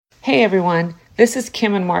Hey everyone, this is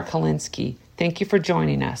Kim and Mark Holinsky. Thank you for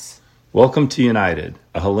joining us. Welcome to United,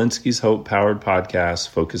 a Holinsky's Hope powered podcast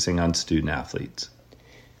focusing on student athletes.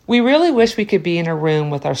 We really wish we could be in a room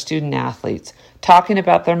with our student athletes, talking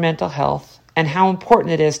about their mental health and how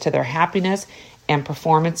important it is to their happiness and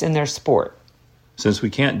performance in their sport. Since we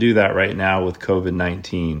can't do that right now with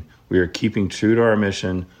COVID-19, we are keeping true to our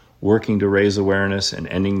mission, working to raise awareness and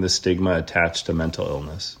ending the stigma attached to mental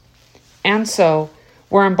illness. And so,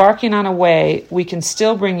 we're embarking on a way we can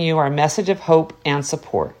still bring you our message of hope and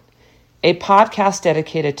support, a podcast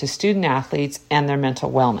dedicated to student athletes and their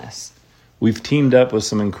mental wellness. We've teamed up with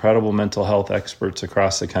some incredible mental health experts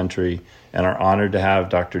across the country and are honored to have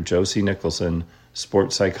Dr. Josie Nicholson,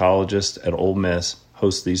 sports psychologist at Ole Miss,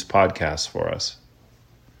 host these podcasts for us.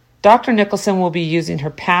 Dr. Nicholson will be using her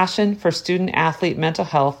passion for student-athlete mental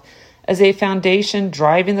health as a foundation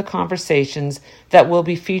driving the conversations that will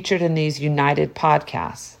be featured in these United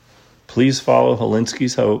podcasts. Please follow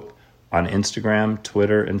Holinsky's Hope on Instagram,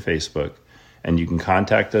 Twitter, and Facebook, and you can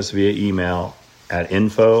contact us via email at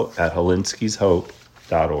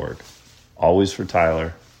info@holinskyshope.org. Always for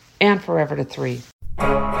Tyler. And forever to 3.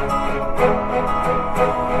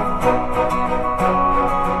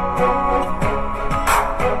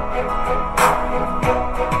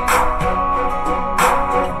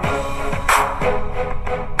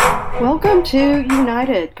 Welcome to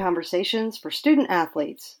United Conversations for Student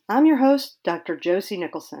Athletes. I'm your host, Dr. Josie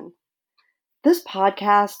Nicholson. This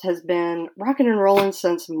podcast has been rocking and rolling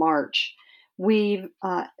since March. We've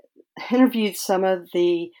interviewed some of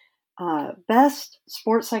the best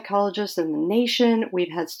sports psychologists in the nation.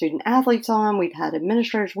 We've had student athletes on. We've had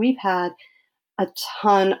administrators. We've had a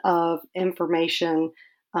ton of information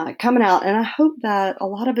coming out, and I hope that a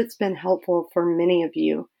lot of it's been helpful for many of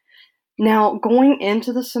you. Now, going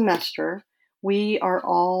into the semester, we are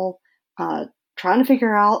all trying to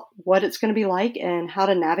figure out what it's going to be like and how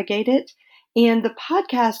to navigate it. And the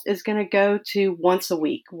podcast is going to go to once a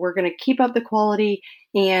week. We're going to keep up the quality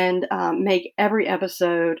and make every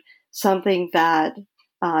episode something that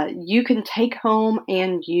you can take home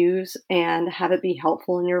and use and have it be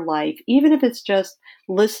helpful in your life, even if it's just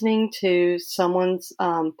listening to someone's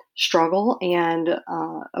struggle and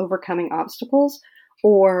overcoming obstacles,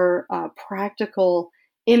 or practical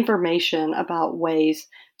information about ways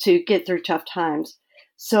to get through tough times.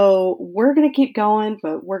 So we're going to keep going,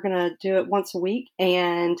 but we're going to do it once a week.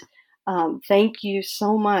 And thank you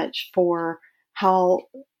so much for how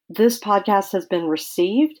this podcast has been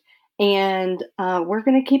received. And we're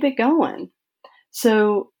going to keep it going.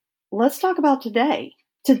 So let's talk about today.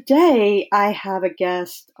 Today, I have a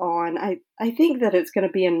guest on. I think that it's going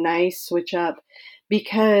to be a nice switch up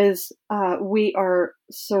because we are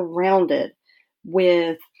surrounded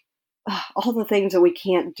with all the things that we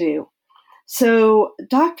can't do. So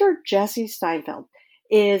Dr. Jesse Steinfeld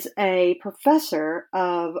is a professor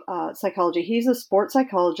of psychology. He's a sports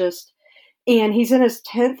psychologist, and he's in his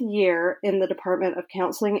 10th year in the Department of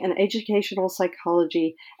Counseling and Educational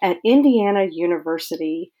Psychology at Indiana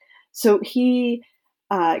University. So he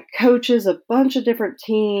coaches a bunch of different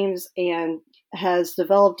teams and has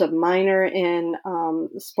developed a minor in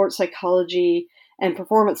sports psychology and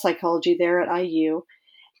performance psychology there at IU,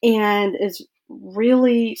 and is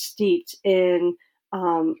really steeped in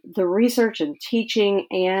the research and teaching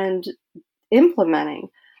and implementing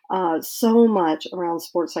so much around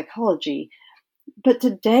sports psychology. But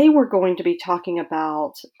today we're going to be talking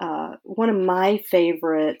about one of my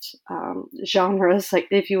favorite genres, like,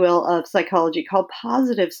 if you will, of psychology, called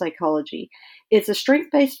positive psychology. It's a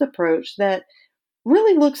strength-based approach that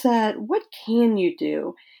really looks at what can you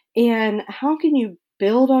do and how can you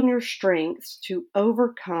build on your strengths to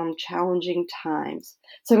overcome challenging times.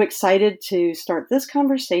 So I'm excited to start this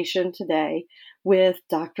conversation today with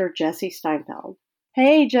Dr. Jesse Steinfeld.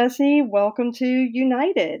 Hey, Jesse, welcome to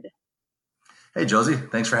United. Hey, Josie,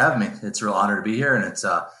 thanks for having me. It's a real honor to be here, and it's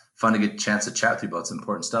fun to get a chance to chat with you about some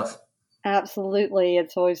important stuff. Absolutely.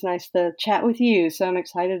 It's always nice to chat with you. So I'm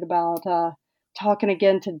excited about talking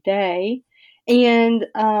again today. And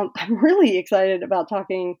I'm really excited about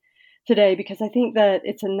talking today because I think that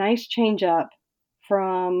it's a nice change up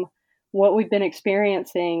from what we've been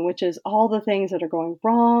experiencing, which is all the things that are going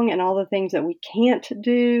wrong and all the things that we can't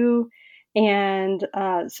do. And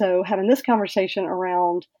so having this conversation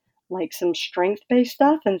around like some strength-based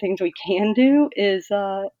stuff and things we can do is,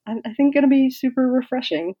 I think, going to be super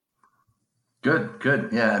refreshing. Good.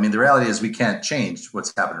 Yeah, I mean, the reality is we can't change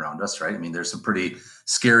what's happening around us, right? I mean, there's some pretty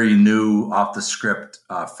scary, new, off-the-script,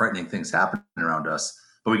 frightening things happening around us,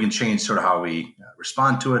 but we can change sort of how we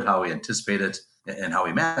respond to it, how we anticipate it, and how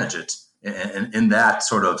we manage it. And in that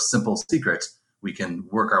sort of simple secret, we can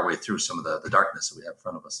work our way through some of the darkness that we have in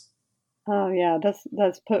front of us. Oh yeah,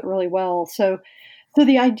 that's put really well. So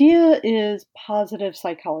the idea is positive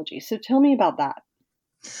psychology. So tell me about that.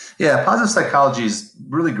 Yeah, positive psychology has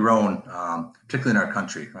really grown, particularly in our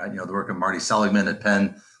country, right? The work of Marty Seligman at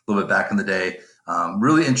Penn, a little bit back in the day,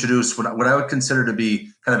 really introduced what I would consider to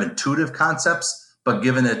be kind of intuitive concepts, but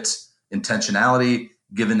given it intentionality,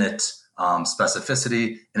 given it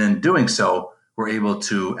specificity, and in doing so, we're able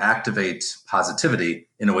to activate positivity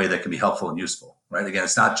in a way that can be helpful and useful, right? Again,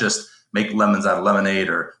 it's not just make lemons out of lemonade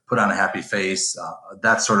or put on a happy face.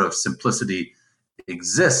 That sort of simplicity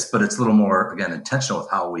exists, but it's a little more, again, intentional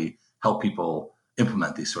with how we help people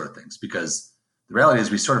implement these sort of things. Because the reality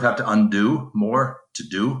is we sort of have to undo more to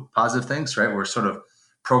do positive things, right? We're sort of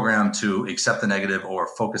programmed to accept the negative or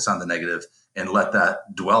focus on the negative and let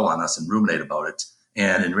that dwell on us and ruminate about it.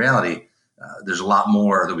 And in reality, there's a lot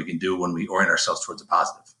more that we can do when we orient ourselves towards a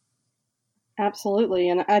positive. Absolutely.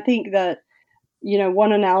 And I think that,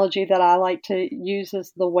 one analogy that I like to use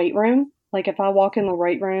is the weight room. Like if I walk in the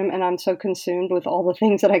weight room and I'm so consumed with all the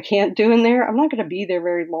things that I can't do in there, I'm not going to be there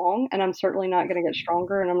very long, and I'm certainly not going to get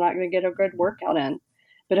stronger, and I'm not going to get a good workout in.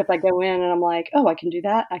 But if I go in and I'm like, oh, I can do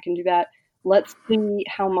that. Let's see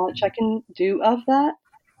how much I can do of that,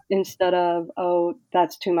 instead of, oh,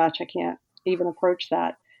 that's too much, I can't even approach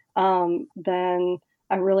that. Then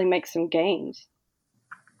I really make some gains.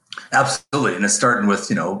 Absolutely. And it's starting with,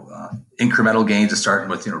 incremental gains. It's starting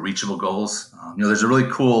with, reachable goals. There's a really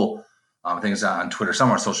cool things on Twitter,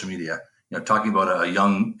 somewhere on social media, talking about a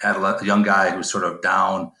young guy who's sort of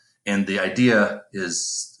down. And the idea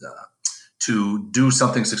is to do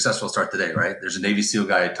something successful, start the day, right? There's a Navy SEAL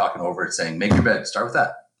guy talking over it saying, make your bed, start with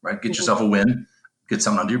that, right? Get yourself a win, get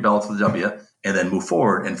something under your belt with a W, and then move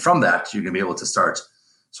forward. And from that, you're going to be able to start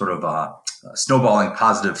sort of snowballing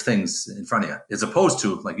positive things in front of you, as opposed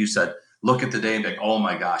to, like you said, look at the day and be like, oh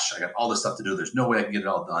my gosh, I got all this stuff to do. There's no way I can get it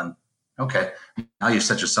all done. Okay, now you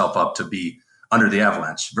set yourself up to be under the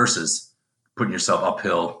avalanche versus putting yourself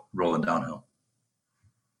uphill, rolling downhill.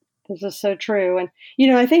 This is so true. And,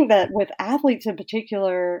 I think that with athletes in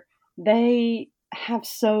particular, they have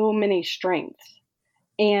so many strengths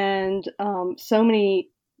and so many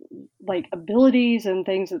abilities and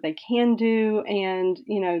things that they can do, and,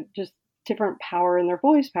 just different power in their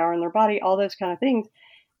voice, power in their body, all those kind of things.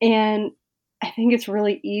 And I think it's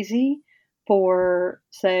really easy for,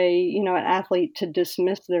 say, an athlete to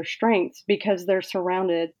dismiss their strengths because they're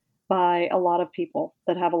surrounded by a lot of people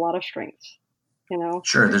that have a lot of strengths,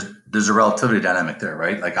 Sure. There's a relativity dynamic there,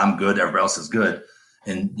 right? Like I'm good, everybody else is good.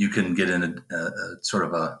 And you can get in a sort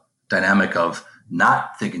of a dynamic of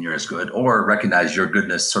not thinking you're as good, or recognize your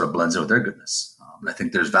goodness sort of blends in with their goodness. I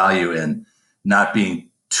think there's value in not paying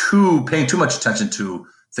too much attention to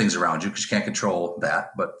things around you, because you can't control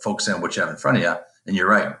that, but focusing on what you have in front of you. And you're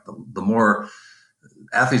right. The more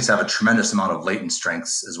athletes have a tremendous amount of latent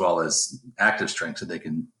strengths as well as active strengths that they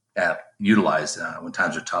can utilize when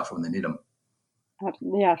times are tough, when they need them.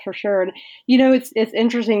 Yeah, for sure. And it's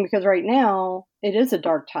interesting because right now it is a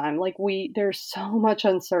dark time. There's so much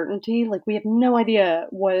uncertainty. We have no idea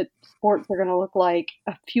what sports are going to look like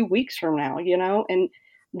a few weeks from now, and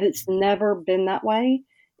it's never been that way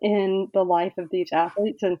in the life of these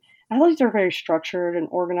athletes. And athletes are very structured and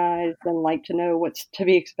organized and like to know what's to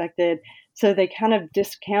be expected. So they kind of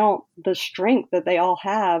discount the strength that they all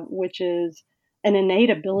have, which is an innate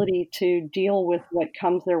ability to deal with what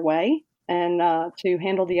comes their way and to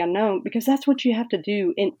handle the unknown, because that's what you have to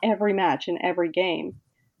do in every match, in every game.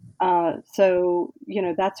 So,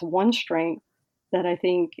 that's one strength that I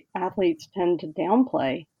think athletes tend to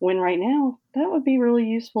downplay, when right now that would be really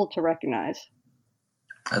useful to recognize.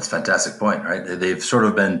 That's a fantastic point, right? They've sort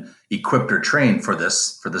of been equipped or trained for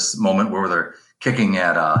this moment where they're kicking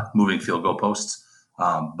at moving field goal posts,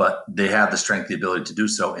 but they have the strength, the ability to do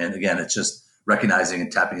so. And again, it's just recognizing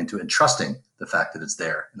and tapping into it and trusting the fact that it's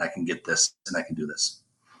there, and I can get this and I can do this.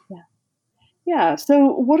 Yeah. So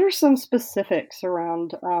what are some specifics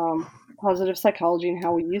around positive psychology and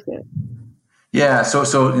how we use it? Yeah. So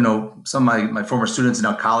some of my former students and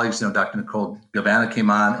now colleagues, Dr. Nicole Gavana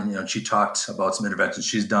came on, and she talked about some interventions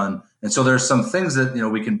she's done. And so there's some things that,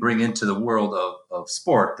 we can bring into the world of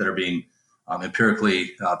sport that are being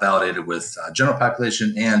empirically validated with general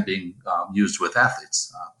population and being used with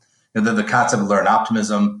athletes. The concept of learned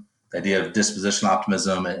optimism, the idea of dispositional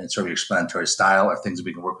optimism, and sort of explanatory style are things that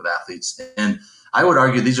we can work with athletes. And I would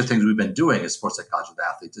argue these are things we've been doing as sports psychology with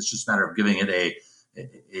athletes. It's just a matter of giving it a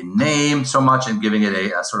name so much and giving it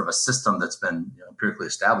a sort of a system that's been empirically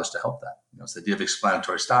established to help that. So the idea of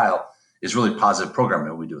explanatory style is really positive programming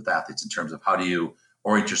that we do with athletes in terms of how do you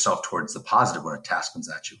orient yourself towards the positive when a task comes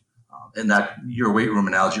at you. And that your weight room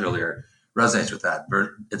analogy earlier resonates with that.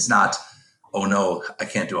 It's not, oh no, I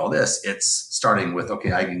can't do all this. It's starting with,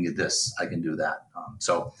 okay, I can get this, I can do that.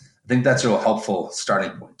 So I think that's a real helpful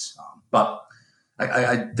starting point. But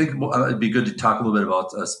I think it'd be good to talk a little bit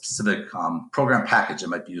about a specific program package that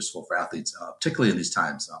might be useful for athletes, particularly in these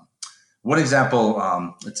times. One example,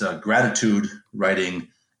 it's a gratitude writing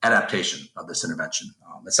adaptation of this intervention.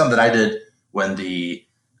 It's something that I did when the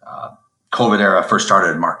COVID era first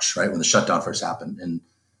started in March, right, when the shutdown first happened. And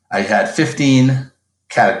I had 5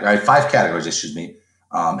 categories,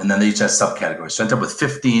 and then they each had subcategories. So I ended up with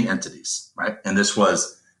 15 entities, right? And this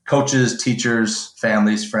was coaches, teachers,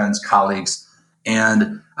 families, friends, colleagues.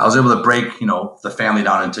 And I was able to break, the family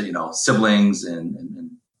down into, siblings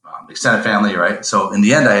and extended family, right? So in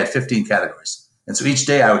the end, I had 15 categories. And so each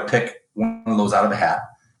day I would pick one of those out of a hat,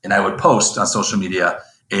 and I would post on social media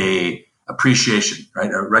a appreciation, right?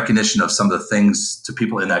 A recognition of some of the things to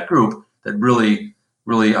people in that group that really,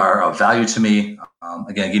 really are of value to me.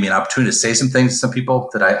 Again, give me an opportunity to say some things to some people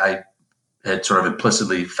that I had sort of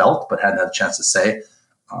implicitly felt, but hadn't had a chance to say.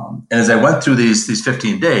 And as I went through these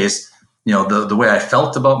 15 days, the way I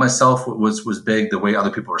felt about myself was big. The way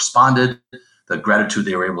other people responded, the gratitude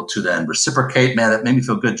they were able to then reciprocate, man, that made me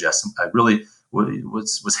feel good, Jess. I really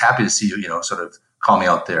was happy to see you, sort of call me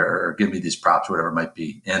out there or give me these props, whatever it might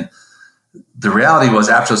be. And the reality was,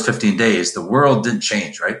 after those 15 days, the world didn't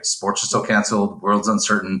change, right? Sports are still canceled, the world's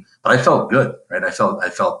uncertain, but I felt good, right? I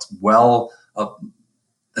felt well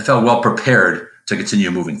prepared to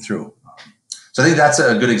continue moving through. So I think that's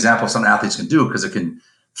a good example of something athletes can do, because it can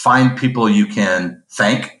find people you can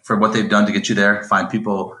thank for what they've done to get you there, find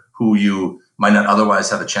people who you might not otherwise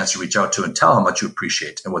have a chance to reach out to and tell how much you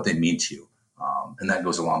appreciate and what they mean to you. And that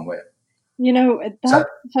goes a long way. That's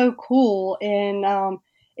so cool. And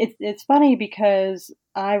it's funny because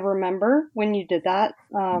I remember when you did that,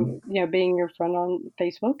 being your friend on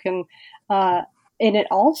Facebook, and it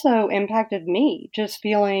also impacted me, just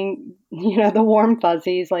feeling, the warm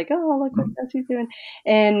fuzzies, like, oh, look what Jesse's doing,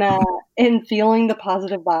 and feeling the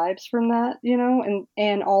positive vibes from that,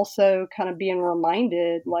 and also kind of being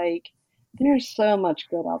reminded, like, there's so much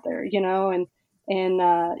good out there, and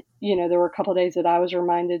there were a couple of days that I was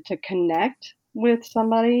reminded to connect with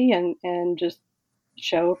somebody and just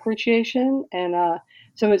show appreciation. And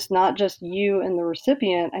so it's not just you and the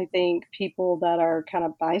recipient. I think people that are kind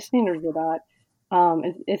of bystanders of that,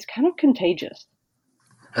 it's kind of contagious.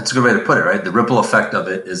 That's a good way to put it, right? The ripple effect of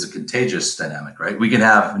it is a contagious dynamic, right? We can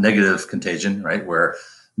have negative contagion, right? Where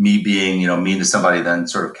me being, mean to somebody then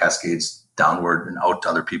sort of cascades downward and out to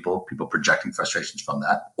other people projecting frustrations from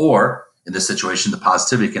that. Or in this situation, the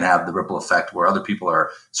positivity can have the ripple effect where other people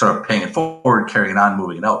are sort of paying it forward, carrying it on,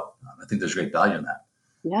 moving it out. I think there's great value in that.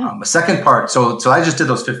 Yeah. A second part, so I just did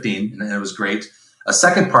those 15 and it was great. A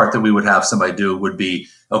second part that we would have somebody do would be,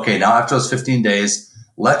 okay, now after those 15 days,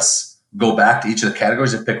 let's go back to each of the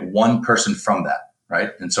categories and pick one person from that,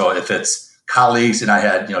 right? And so if it's colleagues and I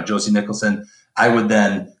had, Josie Nicholson, I would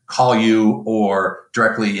then call you or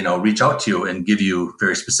directly, reach out to you and give you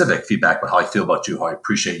very specific feedback about how I feel about you, how I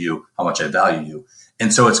appreciate you, how much I value you.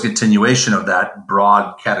 And so it's a continuation of that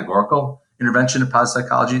broad categorical intervention in positive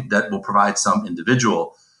psychology that will provide some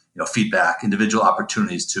individual, feedback, individual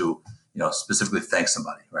opportunities to, specifically thank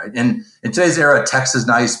somebody, right? And in today's era, text is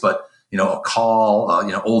nice, but, a call,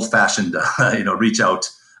 old fashioned, reach out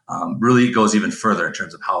really goes even further in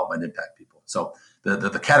terms of how it might impact people. So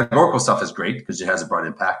the categorical stuff is great because it has a broad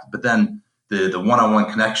impact, but then the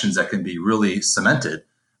one-on-one connections that can be really cemented,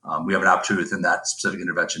 we have an opportunity within that specific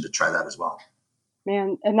intervention to try that as well.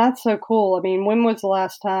 Man, and that's so cool. I mean, when was the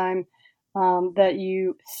last time that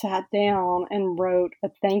you sat down and wrote a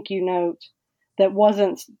thank you note that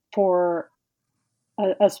wasn't for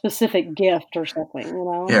a specific gift or something,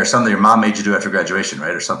 Yeah, or something your mom made you do after graduation,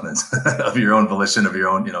 right? Or something of your own volition, of your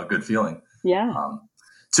own, good feeling. Yeah.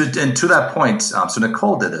 To that point, so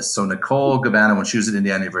Nicole did this. So Nicole Gabbana, when she was at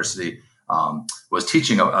Indiana University, was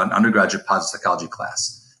teaching an undergraduate positive psychology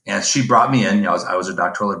class. And she brought me in, I was her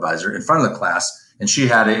doctoral advisor in front of the class. And she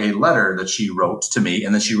had a letter that she wrote to me,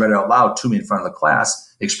 and then she read it out loud to me in front of the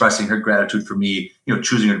class, expressing her gratitude for me,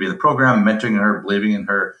 choosing her to be in the program, mentoring her, believing in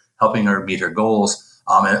her, helping her meet her goals.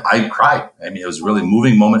 And I cried. I mean, it was a really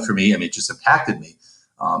moving moment for me. I mean, it just impacted me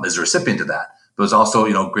as a recipient of that. But it was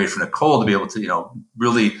also, great for Nicole to be able to,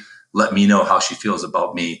 really let me know how she feels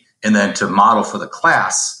about me, and then to model for the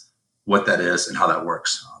class what that is and how that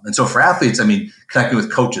works. And so for athletes, I mean, connecting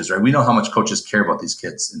with coaches, right? We know how much coaches care about these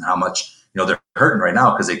kids and how much, they're hurting right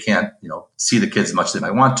now because they can't, see the kids as much as they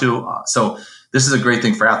might want to. So this is a great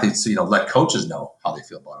thing for athletes to, let coaches know how they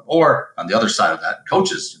feel about them. Or on the other side of that,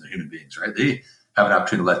 coaches, human beings, right? have an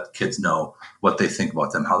opportunity to let kids know what they think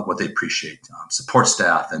about them, what they appreciate, support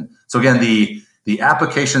staff. And so again, the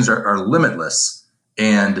applications are limitless,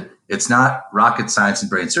 and it's not rocket science and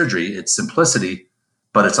brain surgery. It's simplicity,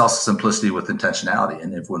 but it's also simplicity with intentionality.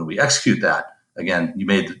 And when we execute that, again, you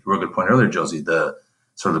made a real good point earlier, Josie, the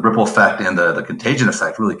sort of the ripple effect and the contagion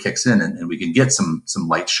effect really kicks in, and we can get some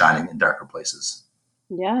light shining in darker places.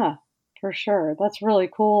 Yeah, for sure. That's really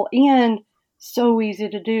cool and so easy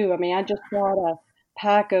to do. I mean, I just bought a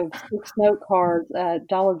pack of 6 note cards at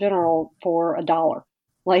Dollar General for $1.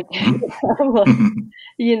 Like,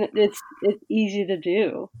 it's easy to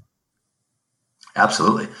do.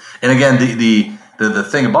 Absolutely. And again, the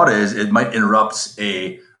thing about it is it might interrupt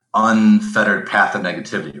a unfettered path of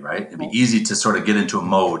negativity, right? It'd be easy to sort of get into a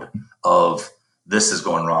mode of this is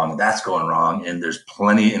going wrong, that's going wrong, and there's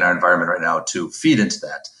plenty in our environment right now to feed into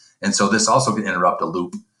that. And so this also can interrupt a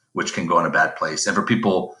loop, which can go in a bad place. And for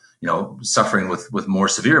people, suffering with more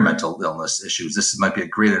severe mental illness issues, this might be a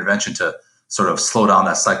great intervention to sort of slow down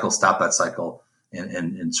that cycle, stop that cycle,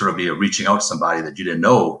 and sort of be reaching out to somebody that you didn't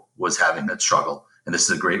know was having that struggle. And this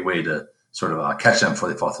is a great way to sort of catch them before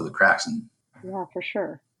they fall through the cracks. Yeah, for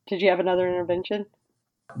sure. Did you have another intervention?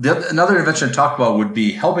 Another intervention to talk about would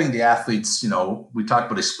be helping the athletes. We talked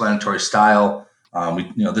about explanatory style.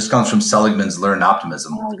 This comes from Seligman's learned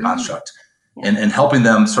optimism construct, and helping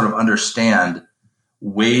them sort of understand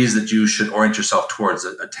ways that you should orient yourself towards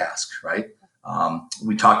a task, right?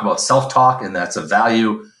 We talk about self-talk, and that's a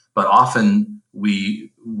value, but often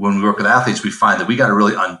when we work with athletes, we find that we got to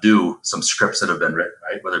really undo some scripts that have been written,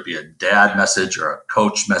 right? Whether it be a dad message or a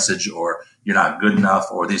coach message or you're not good enough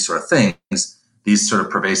or these sort of things, these sort of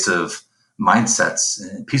pervasive mindsets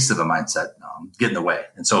and pieces of a mindset get in the way.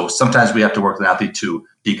 And so sometimes we have to work with an athlete to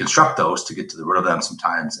deconstruct those, to get to the root of them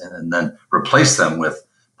sometimes, and then replace them with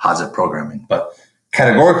positive programming. But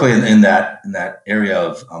categorically in that area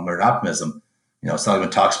of learned optimism, Seligman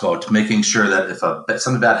talks about making sure that if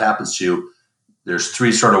something bad happens to you, there's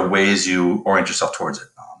 3 sort of ways you orient yourself towards it.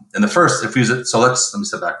 And the first, if we use it, so let me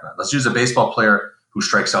step back from that. Let's use a baseball player who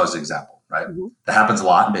strikes out as an example, right? Mm-hmm. That happens a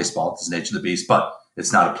lot in baseball. It's the nature of the beast, but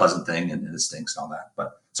it's not a pleasant thing, and it stinks and all that.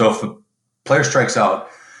 But so if a player strikes out,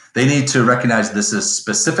 they need to recognize this is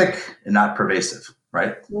specific and not pervasive,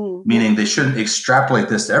 right? Mm-hmm. Meaning they shouldn't extrapolate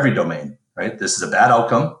this to every domain, right? This is a bad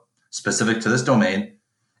outcome specific to this domain,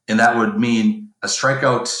 and that would mean a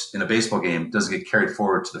strikeout in a baseball game doesn't get carried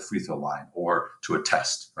forward to the free throw line or to a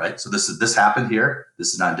test, right? So this happened here.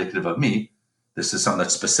 This is not indicative of me. This is something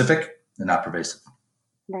that's specific and not pervasive.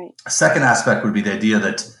 Right. A second aspect would be the idea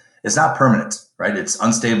that it's not permanent, right? It's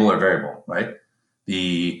unstable or variable, right?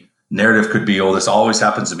 The narrative could be, this always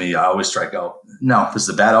happens to me. I always strike out. No, this is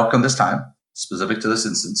a bad outcome this time, specific to this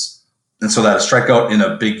instance. And so that a strikeout in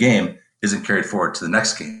a big game isn't carried forward to the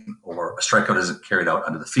next game, or a strikeout isn't carried out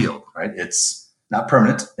onto the field, right? It's not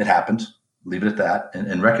permanent. It happened. Leave it at that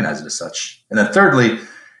and recognize it as such. And then thirdly,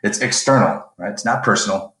 it's external, right? It's not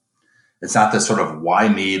personal. It's not this sort of why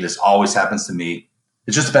me, this always happens to me.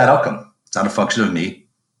 It's just a bad outcome. It's not a function of me,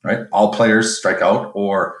 right? All players strike out,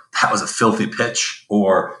 or that was a filthy pitch,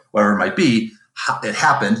 or whatever it might be. It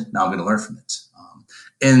happened. Now I'm going to learn from it.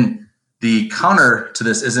 And the counter to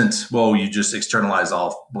this isn't, you just externalize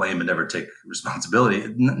all blame and never take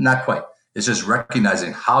responsibility. Not quite. It's just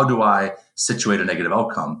recognizing, how do I situate a negative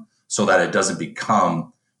outcome so that it doesn't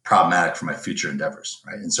become problematic for my future endeavors,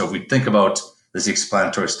 right? And so if we think about this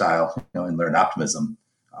explanatory style, and learned optimism,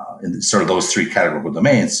 in sort of those 3 categorical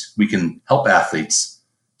domains, we can help athletes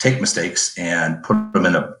take mistakes and put them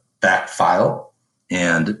in a back file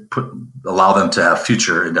and allow them to have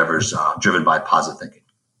future endeavors driven by positive thinking.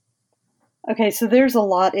 Okay, so there's a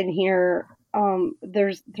lot in here.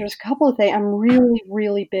 There's a couple of things. I'm really,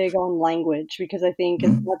 really big on language, because I think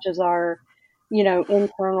as much as our,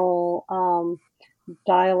 internal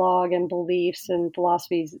dialogue and beliefs and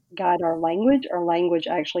philosophies guide our language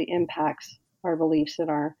actually impacts our beliefs and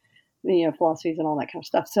our, philosophies and all that kind of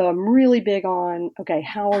stuff. So I'm really big on, okay,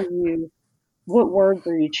 what words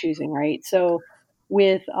are you choosing, right? So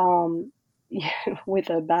with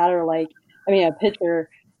a batter, a pitcher,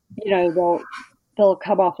 they'll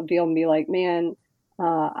come off the field and be like, man,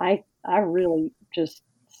 I really just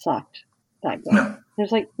sucked that game. Yeah.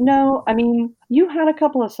 It's like, no, you had a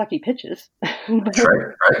couple of sucky pitches. That's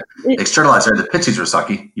right. Externalize, right? The pitches were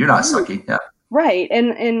sucky. You're not sucky. Yeah. Right.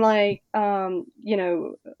 And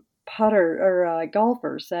putter or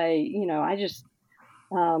golfers say,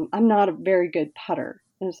 I'm not a very good putter.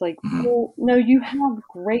 And it's like, well, no, you have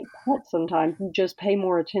great putts sometimes. You just pay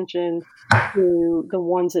more attention to the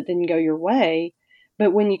ones that didn't go your way.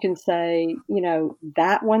 But when you can say,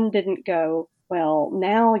 that one didn't go, well,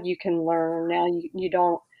 now you can learn. Now you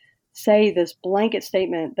don't say this blanket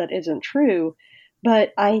statement that isn't true.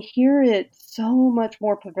 But I hear it so much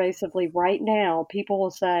more pervasively right now. People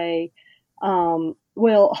will say,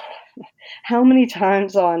 well, how many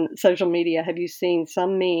times on social media have you seen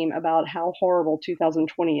some meme about how horrible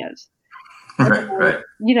 2020 is? Right, right.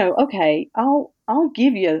 Okay, I'll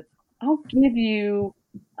give you,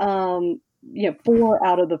 um, 4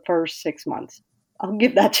 out of the first 6 months. I'll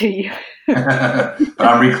give that to you. But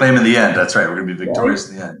I'm reclaiming the end. That's right. We're going to be victorious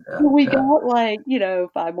in the end. Yeah, We yeah.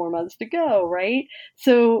 got 5 more months to go, right?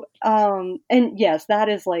 So, and yes, that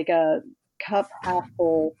is like a cup half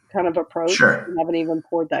full kind of approach. Sure. We haven't even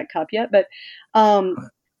poured that cup yet, but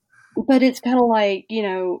it's kind of like,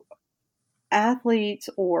 athletes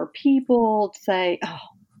or people say, "Oh,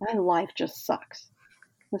 my life just sucks."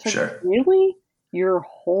 It's like, Sure. really? Your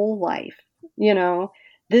whole life?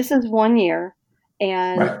 This is 1 year.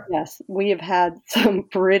 And Right. yes, we have had some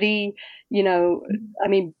pretty,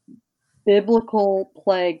 biblical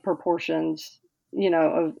plague proportions,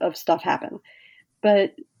 of stuff happen.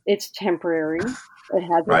 But it's temporary. It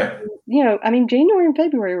hasn't, Right. January and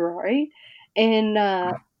February were all right. And,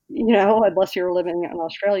 unless you're living in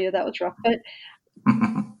Australia, that was rough. But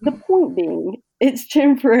the point being, it's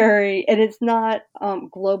temporary and it's not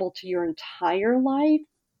global to your entire life,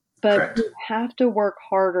 but Correct. you have to work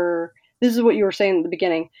harder. This is what you were saying at the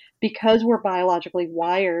beginning, because we're biologically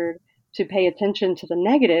wired to pay attention to the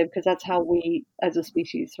negative, because that's how we as a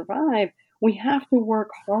species survive. We have to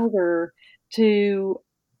work harder to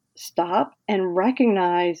stop and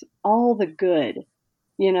recognize all the good,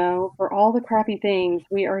 for all the crappy things.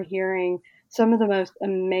 We are hearing some of the most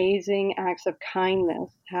amazing acts of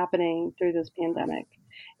kindness happening through this pandemic.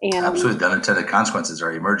 And Absolutely. The unintended consequences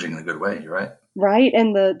are emerging in a good way. You're right. right.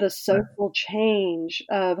 And the social change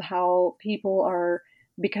of how people are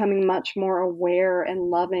becoming much more aware and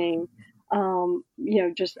loving,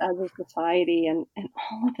 just as a society and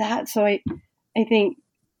all of that. So I think,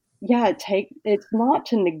 yeah, it's not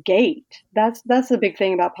to negate. That's the big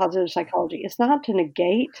thing about positive psychology. It's not to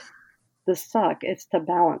negate the suck. It's to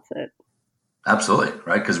balance it. Absolutely.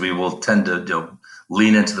 Right. Because we will tend to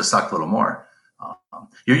lean into the suck a little more.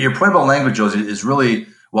 Your point about language, Josie, is really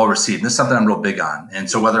well received. And this is something I'm real big on. And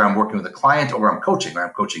so whether I'm working with a client or I'm coaching, right?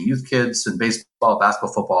 I'm coaching youth kids in baseball,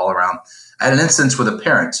 basketball, football, all around. I had an instance with a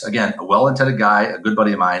parent, again, a well-intended guy, a good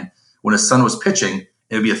buddy of mine. When his son was pitching,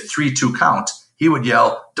 it would be a 3-2 count. He would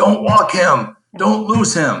yell, "Don't walk him. Don't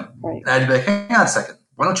lose him." Right. And I'd be like, hang on a second.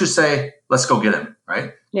 Why don't you say, "Let's go get him,"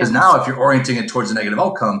 right? Because Yeah. now if you're orienting it towards a negative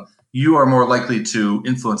outcome, you are more likely to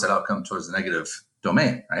influence that outcome towards the negative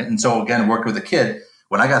domain, right? And so again, working with a kid,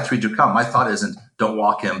 when I got 3-2 count, my thought isn't "don't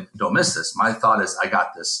walk him, don't miss this." My thought is, I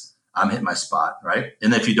got this. I'm hitting my spot, right?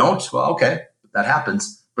 And if you don't, well, okay, that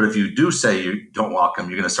happens. But if you do say you don't walk him,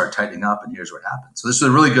 you're going to start tightening up, and here's what happens. So this is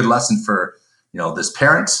a really good lesson for, this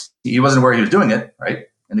parent. He wasn't aware he was doing it, right?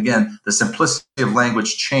 And again, the simplicity of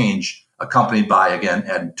language change accompanied by, again,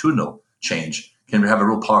 attitudinal change can have a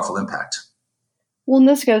real powerful impact. Well, and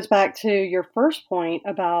this goes back to your first point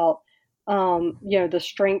about, the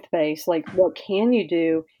strength base, like what can you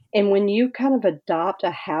do? And when you kind of adopt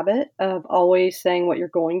a habit of always saying what you're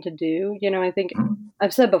going to do, I think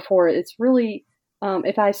I've said before, it's really,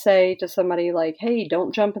 if I say to somebody like, "Hey,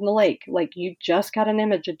 don't jump in the lake," like you just got an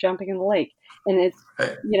image of jumping in the lake. And it's,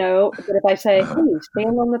 Right. But if I say, "Hey,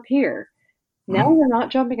 stand on the pier," now you're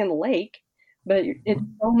not jumping in the lake, but it's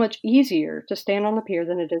so much easier to stand on the pier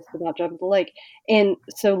than it is to not jump in the lake. And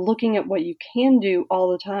so looking at what you can do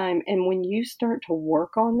all the time, and when you start to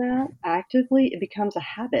work on that actively, it becomes a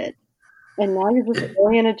habit. And now you're just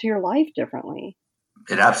oriented to your life differently.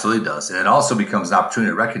 It absolutely does. And it also becomes an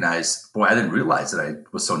opportunity to recognize, boy, I didn't realize that I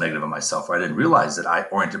was so negative on myself, or I didn't realize that I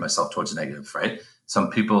oriented myself towards negative, right? Some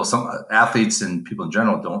athletes and people in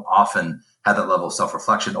general don't often have that level of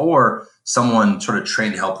self-reflection, or someone sort of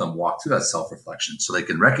trained to help them walk through that self-reflection so they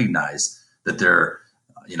can recognize that they're,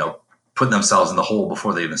 putting themselves in the hole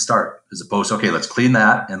before they even start, as opposed to, okay, let's clean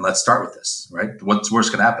that and let's start with this, right? What's worse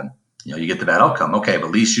can happen? You get the bad outcome. Okay, but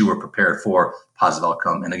at least you were prepared for positive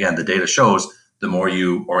outcome. And again, the data shows the more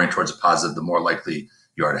you orient towards a positive, the more likely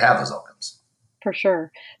you are to have those outcomes. For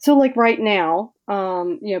sure. So like right now,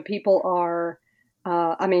 people are,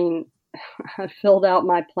 I filled out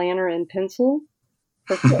my planner and pencil.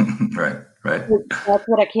 Right. That's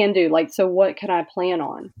what I can do. Like, so what can I plan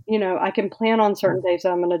on? I can plan on certain days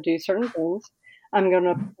that I'm going to do certain things. I'm going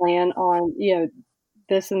to plan on,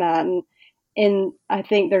 this and that. And I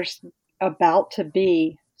think there's about to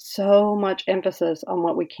be so much emphasis on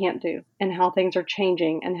what we can't do and how things are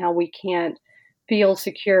changing and how we can't feel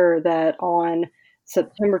secure that on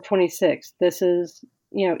September 26th, this is,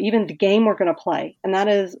 even the game we're going to play. And that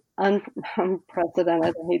is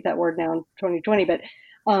unprecedented. I hate that word now in 2020, but,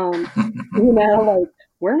 like,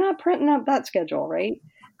 we're not printing up that schedule, right?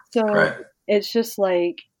 So Right. It's just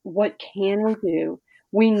like, what can we do?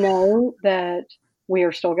 We know that we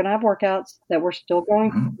are still going to have workouts, that we're still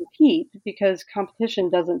going to compete, because competition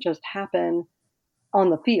doesn't just happen on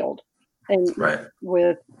the field and Right.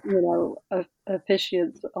 with,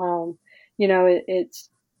 officiants. It's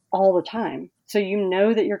all the time. So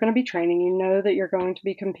that you're going to be training, that you're going to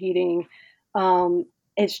be competing.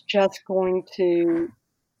 It's just going to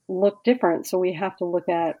look different. So we have to look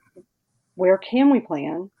at, where can we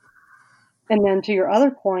plan? And then to your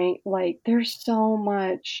other point, like, there's so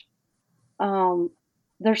much good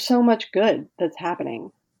that's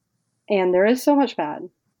happening, and there is so much bad,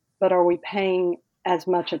 but are we paying as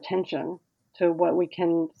much attention to what we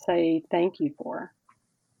can say thank you for?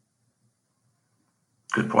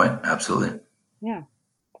 Good point. Absolutely. Yeah.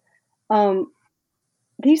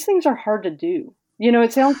 These things are hard to do.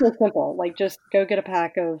 It sounds so simple, like just go get a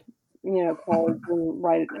pack of, cards and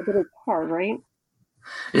write it, but it's hard, right?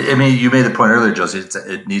 I mean, you made the point earlier, Josie,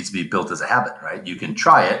 it needs to be built as a habit, right? You can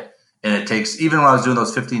try it, and it takes, even when I was doing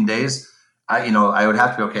those 15 days, I would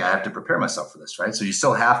have to be, okay, I have to prepare myself for this, right? So you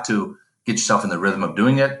still have to get yourself in the rhythm of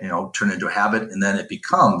doing it, turn it into a habit, and then it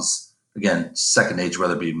becomes, again, second nature,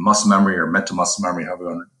 whether it be muscle memory or mental muscle memory, however you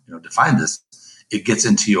want to define this. It gets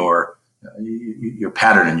into your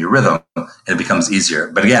pattern and your rhythm, and it becomes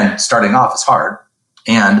easier. But again, starting off is hard,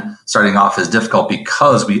 and starting off is difficult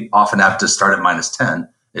because we often have to start at -10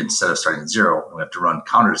 instead of starting at 0. And we have to run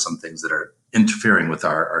counter to some things that are interfering with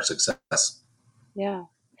our success. Yeah.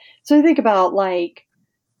 So you think about like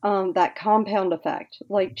that compound effect,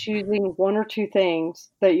 like choosing one or two things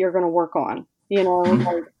that you're going to work on.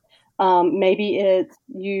 Like, maybe it's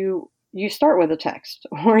you start with a text,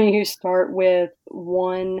 or you start with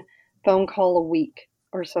one phone call a week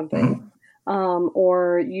or something,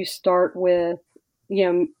 or you start with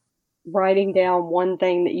writing down one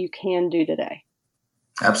thing that you can do today.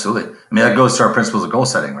 Absolutely. I mean, that goes to our principles of goal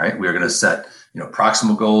setting, right? We are going to set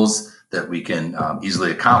proximal goals that we can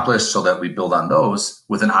easily accomplish, so that we build on those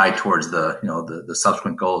with an eye towards the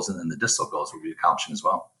subsequent goals, and then the distal goals we'll be accomplishing as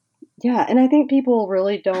well. Yeah. And I think people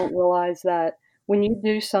really don't realize that when you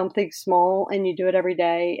do something small and you do it every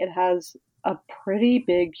day, it has a pretty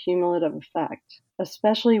big cumulative effect,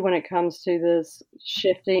 especially when it comes to this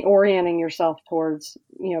orienting yourself towards,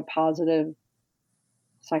 positive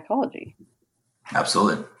psychology.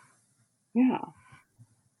 Absolutely. Yeah.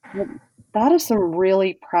 That is some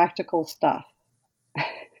really practical stuff.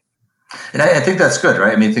 And I think that's good,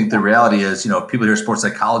 right? I mean, I think the reality is, people hear sports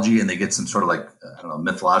psychology and they get some sort of like,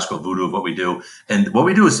 mythological voodoo of what we do. And what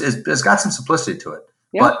we do has got some simplicity to it,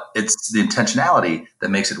 but it's the intentionality that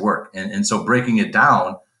makes it work. And so breaking it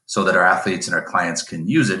down so that our athletes and our clients can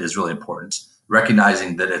use it is really important.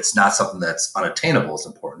 Recognizing that it's not something that's unattainable is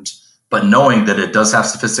important, but knowing that it does have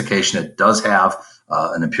sophistication, it does have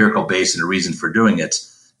an empirical base and a reason for doing it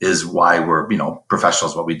is why we're,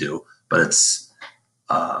 professionals, what we do. But it's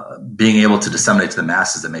being able to disseminate to the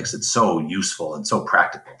masses that makes it so useful and so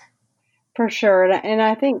practical. For sure. And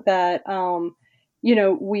I think that,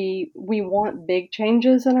 we want big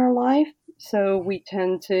changes in our life. So we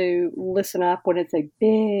tend to listen up when it's a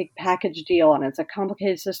big package deal and it's a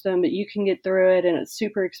complicated system, but you can get through it and it's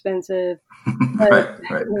super expensive. But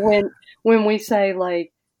right. When we say,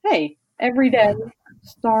 like, hey, every day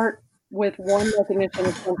start with one recognition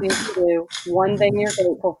of something to do, one thing you're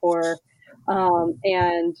grateful for,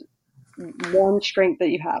 and one strength that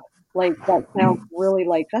you have. Like, that sounds really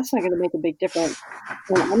like that's not going to make a big difference.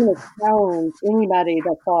 And I'm going to challenge anybody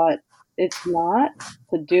that thought it's not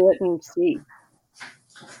to do it and see.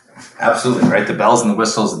 Absolutely, right? The bells and the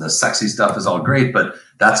whistles and the sexy stuff is all great, but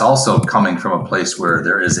that's also coming from a place where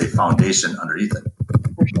there is a foundation underneath it.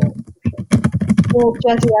 For sure. Well,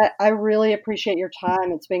 Jesse, I really appreciate your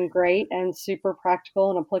time. It's been great and super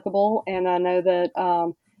practical and applicable. And I know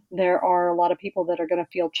that there are a lot of people that are going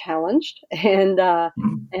to feel challenged and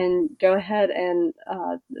go ahead and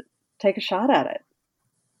take a shot at it.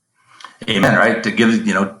 Amen. Right. To give,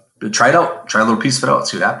 try it out, try a little piece of it out,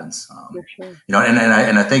 see what happens. For sure.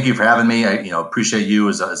 And I thank you for having me. I, appreciate you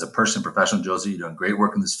as a person, professional, Josie. You're doing great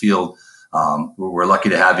work in this field. We're lucky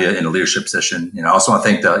to have you in a leadership position. I also want to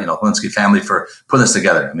thank the, Hilinski family for putting this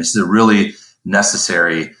together. I mean, this is a really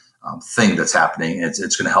necessary thing that's happening.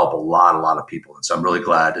 It's going to help a lot of people. And so I'm really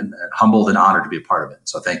glad and humbled and honored to be a part of it.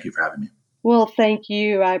 So thank you for having me. Well, thank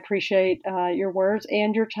you. I appreciate your words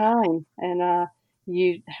and your time. And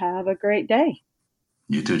you have a great day.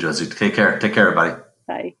 You too, Josie. Take care. Take care, everybody.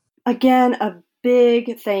 Bye. Again, a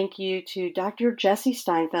big thank you to Dr. Jesse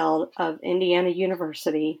Steinfeld of Indiana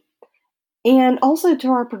University, and also to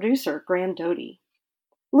our producer, Graham Doty.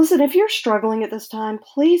 Listen, if you're struggling at this time,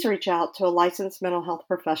 please reach out to a licensed mental health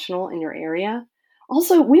professional in your area.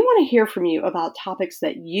 Also, we want to hear from you about topics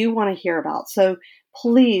that you want to hear about. So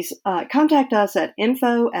please contact us at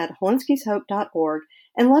info@holinskyshope.org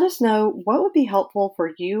and let us know what would be helpful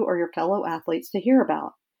for you or your fellow athletes to hear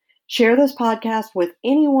about. Share this podcast with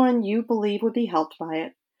anyone you believe would be helped by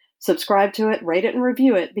it. Subscribe to it, rate it, and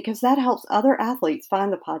review it because that helps other athletes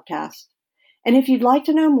find the podcast. And if you'd like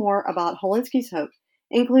to know more about Hilinski's Hope,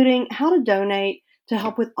 including how to donate to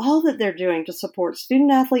help with all that they're doing to support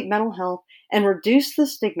student-athlete mental health and reduce the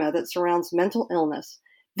stigma that surrounds mental illness,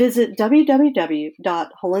 visit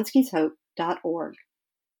www.hilinskyshope.org.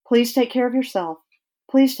 Please take care of yourself,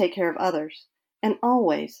 please take care of others, and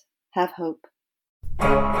always have hope.